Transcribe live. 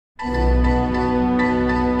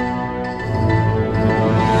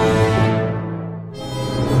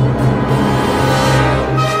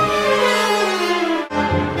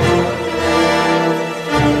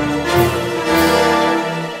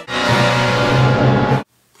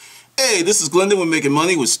Hey, this is Glendon with Making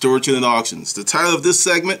Money with Storage Unit Auctions. The title of this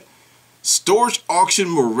segment, Storage Auction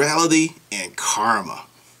Morality and Karma.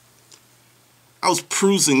 I was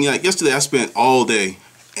perusing, yesterday I spent all day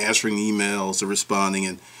answering emails and responding,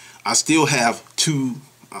 and I still have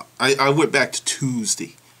I went back to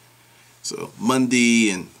Tuesday. So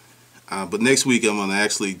Monday, but next week I'm going to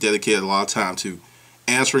actually dedicate a lot of time to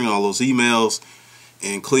answering all those emails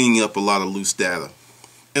and cleaning up a lot of loose data.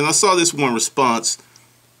 And I saw this one response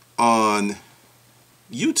on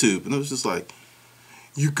YouTube, and it was just like,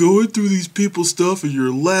 you're going through these people's stuff and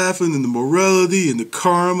you're laughing, and the morality and the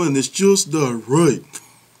karma, and it's just not right.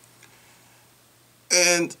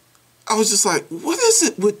 And I was just like, what is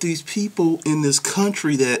it with these people in this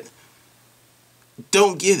country that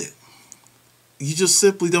don't get it? You just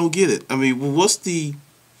simply don't get it. I mean, well, what's the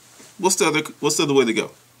other way to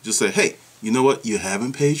go? Just say, hey, you know what? You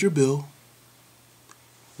haven't paid your bill.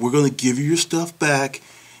 We're going to give you your stuff back,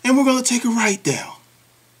 and we're going to take a write down.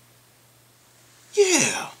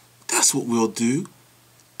 Yeah, that's what we'll do.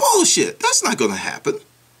 Bullshit. That's not going to happen.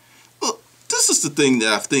 Look, this is the thing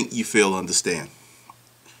that I think you fail to understand.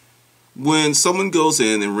 When someone goes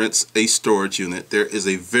in and rents a storage unit, there is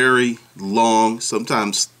a very long,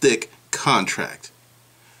 sometimes thick contract.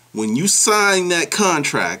 When you sign that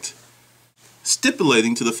contract,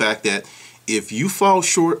 stipulating to the fact that if you fall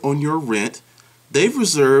short on your rent, they've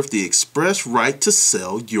reserved the express right to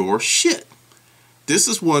sell your shit. This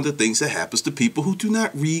is one of the things that happens to people who do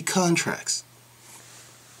not read contracts.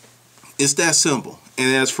 It's that simple.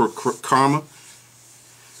 And as for karma,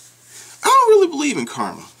 I don't really believe in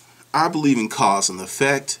karma. I believe in cause and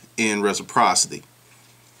effect and reciprocity.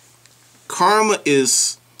 Karma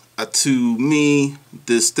is, to me,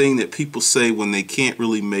 this thing that people say when they can't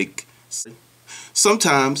really make.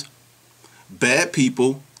 Sometimes bad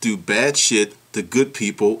people do bad shit to good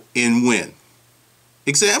people and win.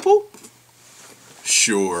 Example?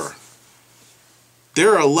 Sure.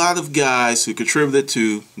 There are a lot of guys who contributed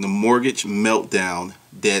to the mortgage meltdown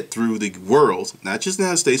that threw the world, not just the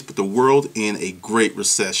United States, but the world in a great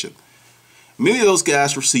recession. Many of those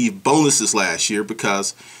guys received bonuses last year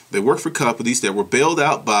because they worked for companies that were bailed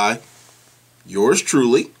out by yours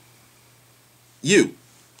truly, you,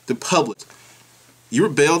 the public. You were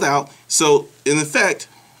bailed out. So, in effect,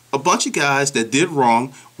 a bunch of guys that did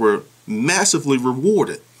wrong were massively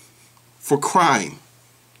rewarded for crime.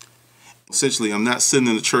 Essentially, I'm not sitting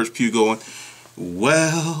in the church pew going,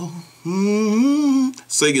 well,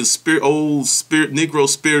 singing old Negro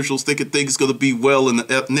spirituals, thinking things going to be well in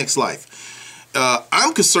the next life.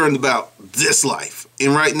 I'm concerned about this life.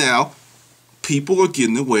 And right now, people are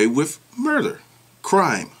getting away with murder,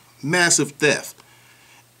 crime, massive theft.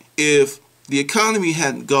 If the economy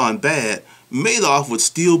hadn't gone bad, Madoff would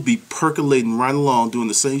still be percolating right along doing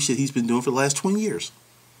the same shit he's been doing for the last 20 years.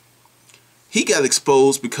 He got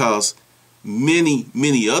exposed because many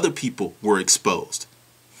other people were exposed.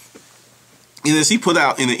 And as he put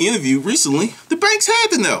out in an interview recently, the banks had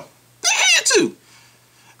to know. They had to.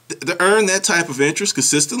 To earn that type of interest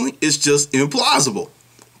consistently is just implausible.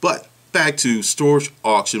 But back to storage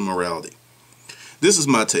auction morality. This is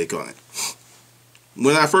my take on it.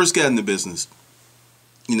 When I first got into business,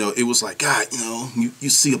 it was like, God, you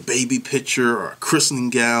see a baby picture or a christening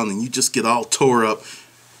gown and you just get all tore up.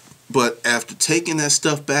 But after taking that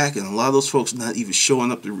stuff back and a lot of those folks not even showing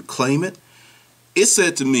up to reclaim it, it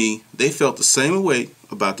said to me they felt the same way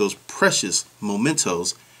about those precious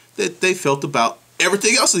mementos that they felt about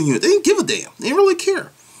everything else in the unit. They didn't give a damn. They didn't really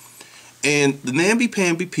care. And the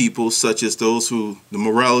namby-pamby people, such as those who the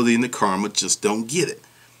morality and the karma just don't get it.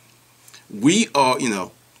 We are,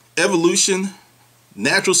 evolution,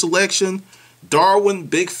 natural selection, Darwin,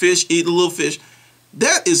 big fish eat a little fish.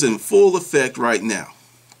 That is in full effect right now.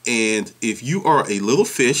 And if you are a little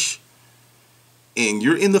fish and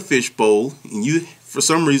you're in the fish bowl and you, for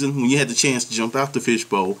some reason, when you had the chance to jump out the fish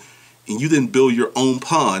bowl and you didn't build your own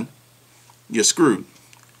pond, you're screwed.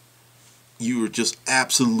 You are just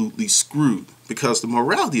absolutely screwed. Because the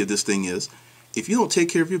morality of this thing is, if you don't take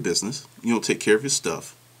care of your business, you don't take care of your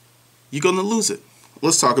stuff, you're going to lose it.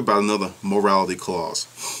 Let's talk about another morality clause.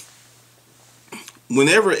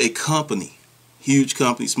 Whenever a company, huge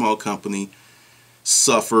company, small company,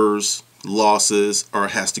 suffers losses or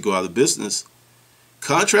has to go out of business,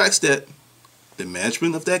 contracts that the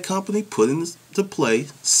management of that company put into play,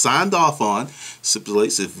 signed off on,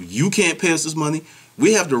 stipulates if you can't pay us this money,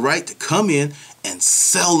 we have the right to come in and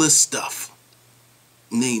sell this stuff.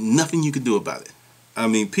 And there ain't nothing you can do about it. I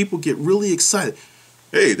mean, people get really excited.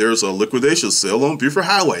 Hey, there's a liquidation sale on Buford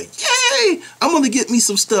Highway. Yay! I'm going to get me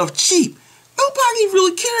some stuff cheap. Nobody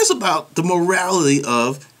really cares about the morality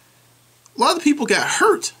of, a lot of people got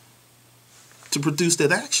hurt to produce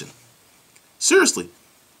that action. Seriously,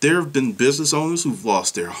 there have been business owners who've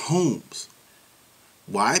lost their homes.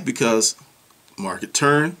 Why? Because market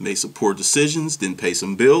turned, made some poor decisions, didn't pay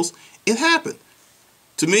some bills. It happened.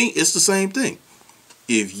 To me, it's the same thing.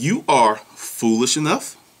 If you are foolish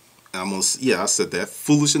enough, I said that,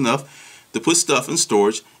 foolish enough to put stuff in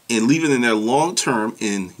storage and leave it in there long term,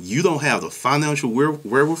 and you don't have the financial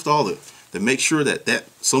wherewithal to make sure that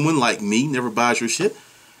someone like me never buys your shit,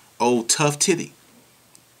 oh, tough titty.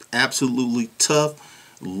 Absolutely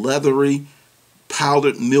tough, leathery,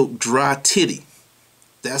 powdered milk, dry titty.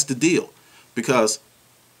 That's the deal. Because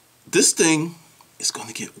this thing is going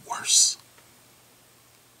to get worse.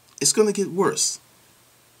 It's going to get worse.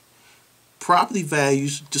 Property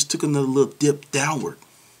values just took another little dip downward.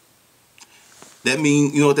 That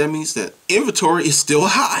means, you know what that means? That inventory is still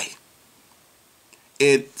high.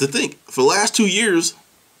 And to think, for the last 2 years,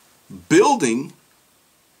 building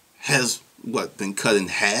has been cut in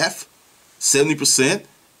half, 70%.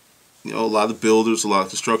 You know, a lot of builders, a lot of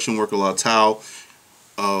construction work, a lot of tile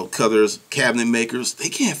cutters, cabinet makers, they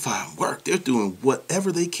can't find work. They're doing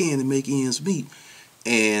whatever they can to make ends meet.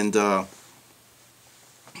 And it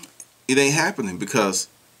ain't happening because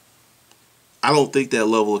I don't think that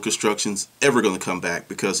level of construction's ever going to come back,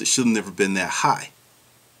 because it should have never been that high.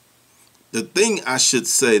 The thing I should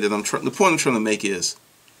say that the point I'm trying to make is,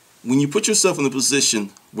 when you put yourself in a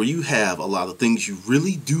position where you have a lot of things you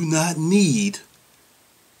really do not need,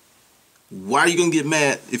 why are you going to get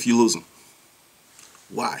mad if you lose them?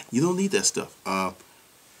 Why? You don't need that stuff.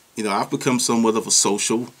 You know, I've become somewhat of a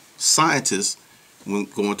social scientist when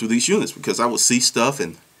going through these units, because I would see stuff,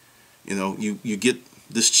 and you know, you get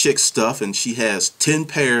this chick's stuff and she has 10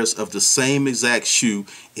 pairs of the same exact shoe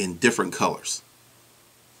in different colors,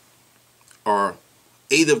 or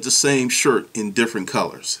 8 of the same shirt in different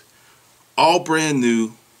colors, all brand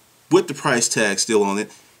new with the price tag still on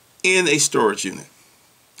it, in a storage unit.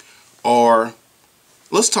 Or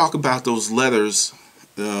let's talk about those letters,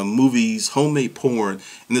 movies, homemade porn,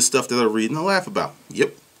 and this stuff that I read and I laugh about.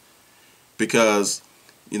 Yep. Because,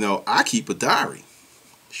 you know, I keep a diary.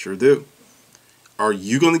 Sure do. Are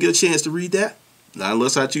you going to get a chance to read that? Not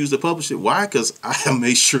unless I choose to publish it. Why? Because I have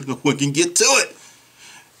made sure no one can get to it.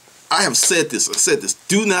 I have said this. I said this.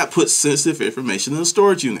 Do not put sensitive information in a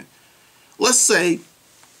storage unit. Let's say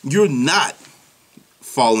you're not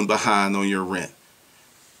falling behind on your rent.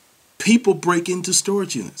 People break into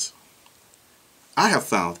storage units. I have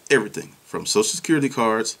found everything from Social Security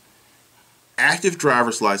cards, active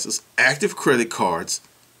driver's license, active credit cards,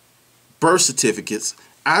 birth certificates.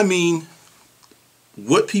 I mean,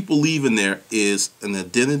 what people leave in there is an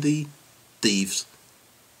identity thief's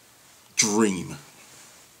dream.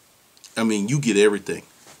 I mean, you get everything.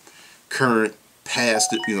 Current,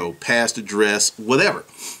 past, you know, past address, whatever.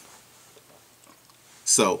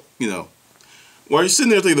 So, you know, while you're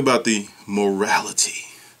sitting there thinking about the morality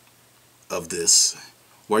of this,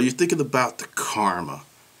 while you're thinking about the karma,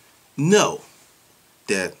 know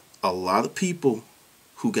that a lot of people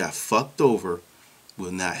who got fucked over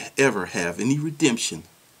will not ever have any redemption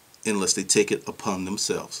unless they take it upon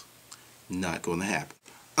themselves. Not going to happen.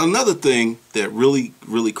 Another thing that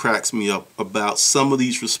really cracks me up about some of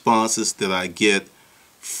these responses that I get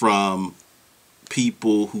from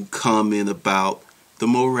people who comment about the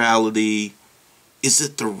morality, is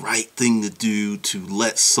it the right thing to do to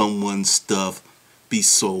let someone's stuff be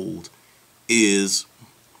sold, is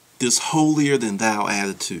this holier than thou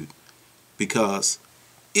attitude. Because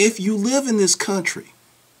if you live in this country,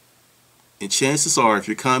 and chances are if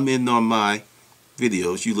you're commenting on my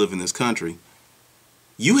videos, you live in this country,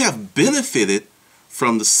 you have benefited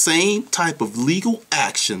from the same type of legal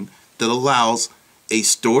action that allows a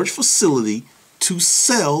storage facility to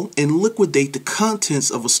sell and liquidate the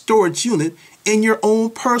contents of a storage unit in your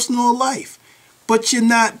own personal life. But you're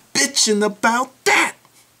not bitching about that.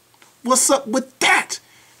 What's up with that?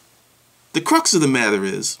 The crux of the matter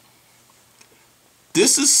is,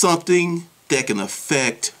 this is something that can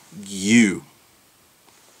affect you.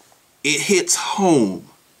 It hits home.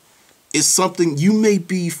 It's something, you may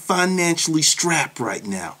be financially strapped right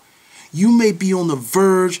now. You may be on the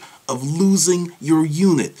verge of losing your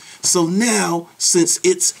unit. So now, since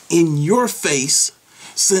it's in your face,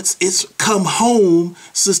 since it's come home,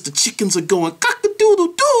 since the chickens are going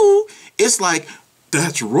cock-a-doodle-doo, it's like,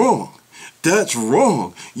 that's wrong. That's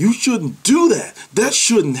wrong. You shouldn't do that. That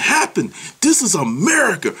shouldn't happen. This is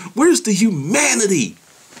America. Where's the humanity?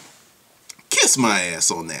 Kiss my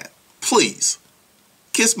ass on that. Please.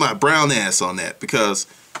 Kiss my brown ass on that, because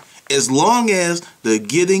as long as the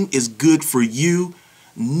getting is good for you,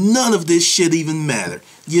 none of this shit even matter.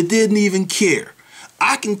 You didn't even care.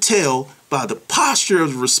 I can tell by the posture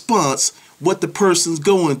of the response what the person's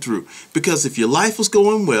going through. Because if your life was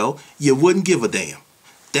going well, you wouldn't give a damn.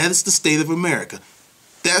 That is the state of America.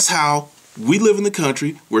 That's how we live in the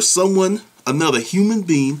country where someone, another human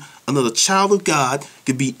being, another child of God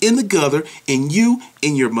could be in the gutter, and you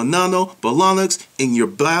in your Manano, Balanix, in your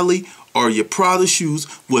Bali or your Prada shoes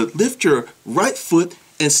would lift your right foot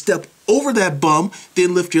and step over that bum,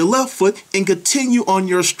 then lift your left foot and continue on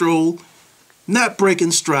your stroll, not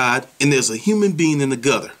breaking stride, and there's a human being in the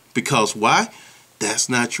gutter. Because why? That's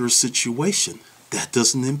not your situation. That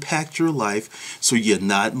doesn't impact your life, so you're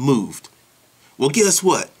not moved. Well, guess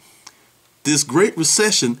what? This great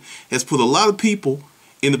recession has put a lot of people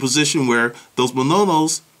in a position where those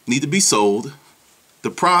Mononos need to be sold.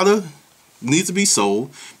 The Prada needs to be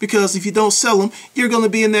sold, because if you don't sell them, you're going to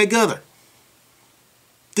be in that gutter.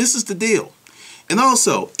 This is the deal. And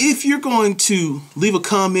also, if you're going to leave a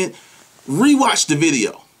comment, rewatch the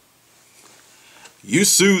video. You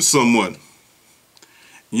sued someone.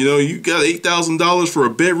 You know, you got $8,000 for a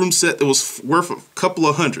bedroom set that was worth a couple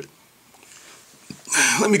of hundred.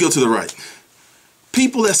 Let me go to the right.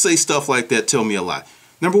 People that say stuff like that tell me a lot.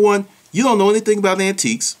 Number one, you don't know anything about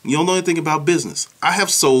antiques. You don't know anything about business. I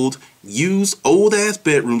have sold used old-ass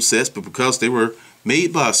bedroom sets, but because they were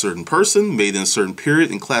made by a certain person, made in a certain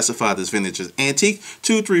period, and classified as vintage as antique,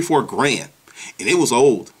 2, 3, 4 grand. And it was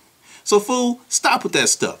old. So, fool, stop with that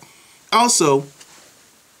stuff. Also,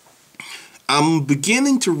 I'm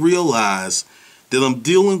beginning to realize that I'm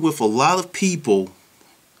dealing with a lot of people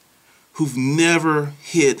who've never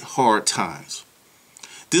hit hard times.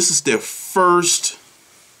 This is their first,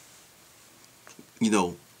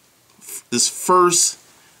 this first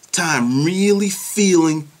time really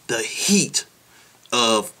feeling the heat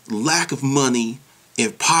of lack of money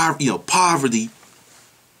and poverty,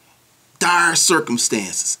 dire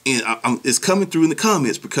circumstances. And it's coming through in the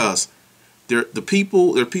comments, because there are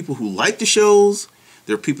people who like the shows,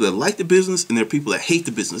 there are people that like the business, and there are people that hate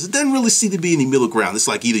the business. It doesn't really seem to be any middle ground. It's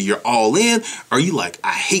like either you're all in or you like,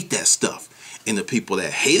 I hate that stuff. And the people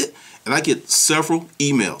that hate it, and I get several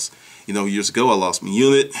emails. Years ago I lost my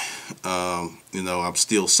unit. I'm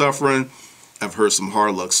still suffering. I've heard some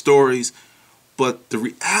hard luck stories. But the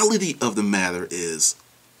reality of the matter is,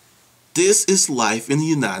 this is life in the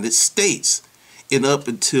United States. And up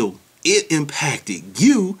until it impacted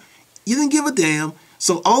you, you didn't give a damn.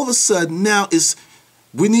 So all of a sudden now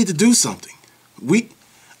we need to do something.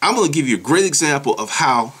 I'm going to give you a great example of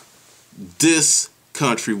how this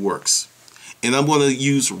country works. And I'm going to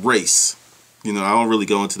use race. I don't really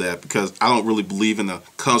go into that, because I don't really believe in the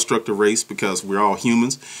construct of race, because we're all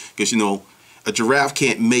humans. Because, a giraffe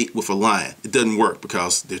can't mate with a lion. It doesn't work,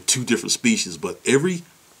 because they're two different species. But every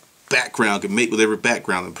background can mate with every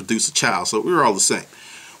background and produce a child. So we're all the same.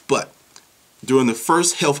 But during the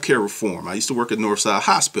first healthcare reform, I used to work at Northside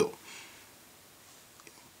Hospital.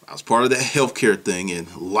 I was part of that healthcare thing,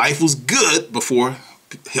 and life was good before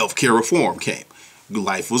healthcare reform came.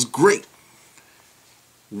 Life was great.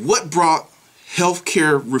 What brought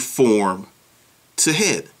healthcare reform to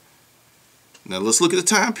head? Now let's look at the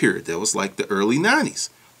time period. That was like the early 90s.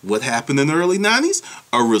 What happened in the early 90s?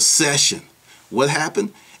 A recession. What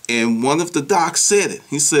happened? And one of the docs said it.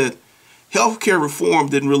 He said, healthcare reform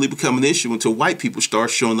didn't really become an issue until white people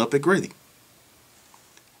started showing up at Grady.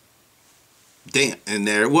 Damn, and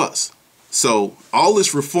there it was. So all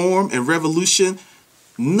this reform and revolution,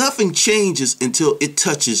 nothing changes until it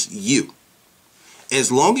touches you. As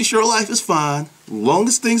long as your life is fine, as long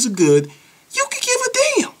as things are good, you can give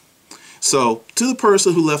a damn. So to the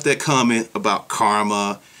person who left that comment about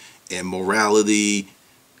karma and morality,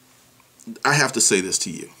 I have to say this to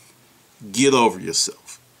you. Get over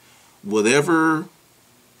yourself. Whatever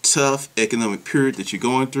tough economic period that you're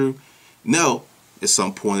going through, know at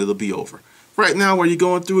some point it'll be over. Right now, while you're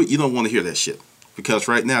going through it, you don't want to hear that shit. Because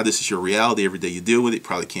right now, this is your reality. Every day you deal with it,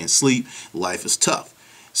 probably can't sleep. Life is tough.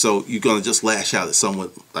 So you're going to just lash out at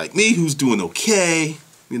someone like me who's doing okay,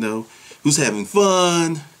 who's having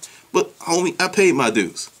fun. But homie, I paid my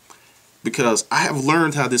dues, because I have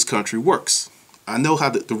learned how this country works. I know how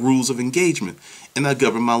the rules of engagement, and I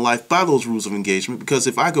govern my life by those rules of engagement, because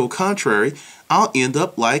if I go contrary, I'll end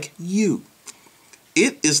up like you.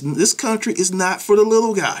 This country is not for the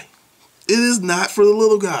little guy. It is not for the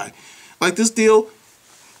little guy. Like this deal,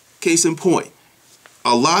 case in point,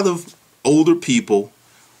 a lot of older people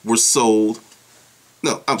were sold,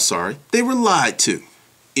 they were lied to.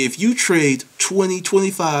 If you trade 20,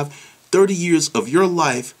 25, 30 years of your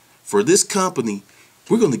life for this company,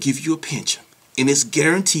 we're going to give you a pension. And it's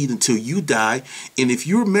guaranteed until you die. And if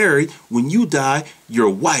you're married, when you die, your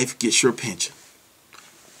wife gets your pension.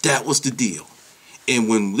 That was the deal. And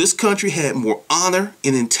when this country had more honor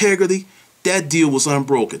and integrity, that deal was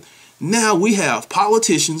unbroken. Now we have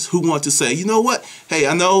politicians who want to say, you know what? Hey,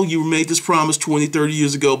 I know you made this promise 20, 30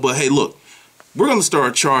 years ago, but hey, look, we're going to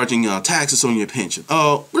start charging taxes on your pension.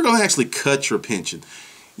 We're going to actually cut your pension.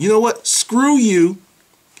 You know what? Screw you.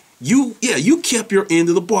 You kept your end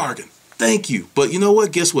of the bargain. Thank you. But you know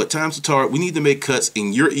what? Guess what? Times are hard. We need to make cuts,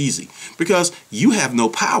 and you're easy because you have no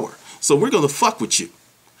power. So we're going to fuck with you.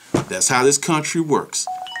 That's how this country works.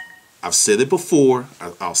 I've said it before.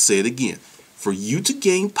 I'll say it again. For you to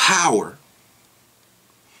gain power,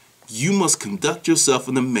 you must conduct yourself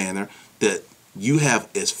in a manner that you have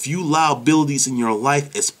as few liabilities in your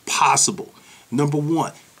life as possible. Number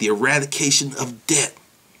one, the eradication of debt.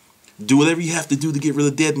 Do whatever you have to do to get rid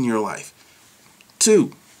of debt in your life.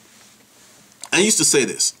 Two, I used to say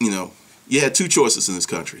this, you had two choices in this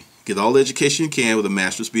country. Get all the education you can with a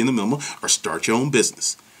master's being the minimum, or start your own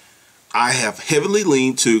business. I have heavily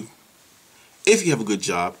leaned to, if you have a good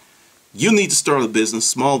job, you need to start a business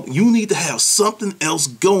small. You need to have something else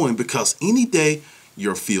going, because any day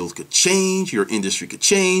your field could change, your industry could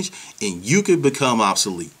change, and you could become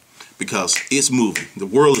obsolete because it's moving. The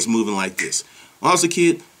world is moving like this. When I was a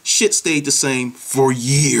kid, shit stayed the same for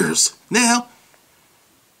years. Now,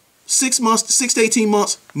 6 to 18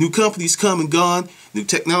 months, new companies come and gone, new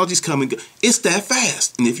technologies come and go. It's that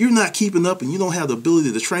fast. And if you're not keeping up and you don't have the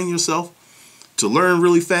ability to train yourself, to learn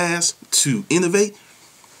really fast, to innovate,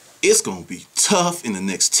 it's going to be tough in the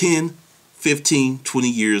next 10, 15, 20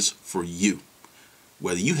 years for you,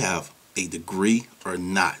 whether you have a degree or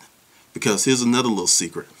not. Because here's another little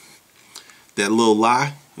secret. That little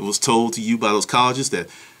lie that was told to you by those colleges that,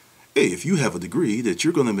 hey, if you have a degree, that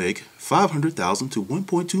you're going to make $500,000 to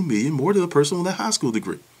 $1.2 million more than a person with a high school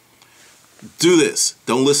degree. Do this.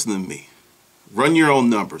 Don't listen to me. Run your own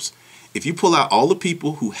numbers. If you pull out all the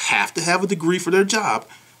people who have to have a degree for their job,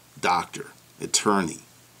 doctor, attorney,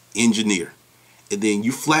 engineer, and then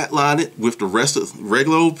you flatline it with the rest of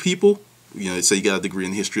regular old people, say you got a degree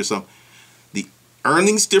in history or something, the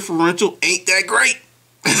earnings differential ain't that great.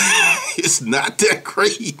 It's not that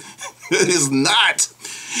great. It is not.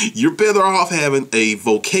 You're better off having a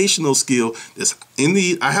vocational skill that's in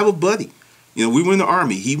the. I have a buddy. We were in the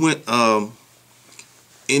Army. He went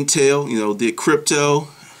Intel, did crypto.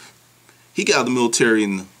 He got out of the military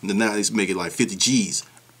in the 90s, making like 50 G's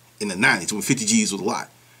in the 90s, when 50 G's was a lot.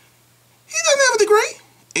 He doesn't have a degree.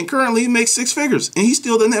 And currently he makes 6 figures, and he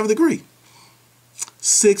still doesn't have a degree.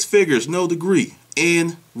 6 figures, no degree.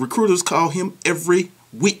 And recruiters call him every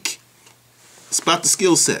week. It's about the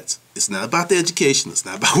skill sets. It's not about the education. It's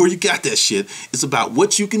not about where you got that shit. It's about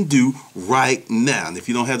what you can do right now. And if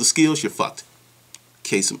you don't have the skills, you're fucked.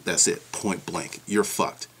 That's it. Point blank. You're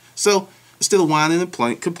fucked. So instead of whining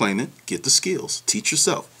and complaining, get the skills. Teach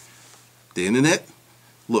yourself. The internet,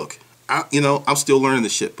 look, I'm still learning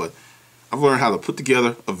this shit, but I've learned how to put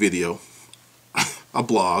together a video, a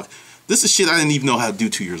blog. This is shit I didn't even know how to do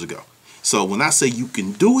 2 years ago. So when I say you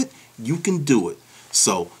can do it, you can do it.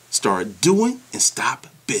 So start doing and stop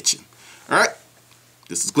bitching. All right?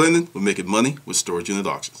 This is Glendon. We're making money with storage unit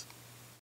auctions.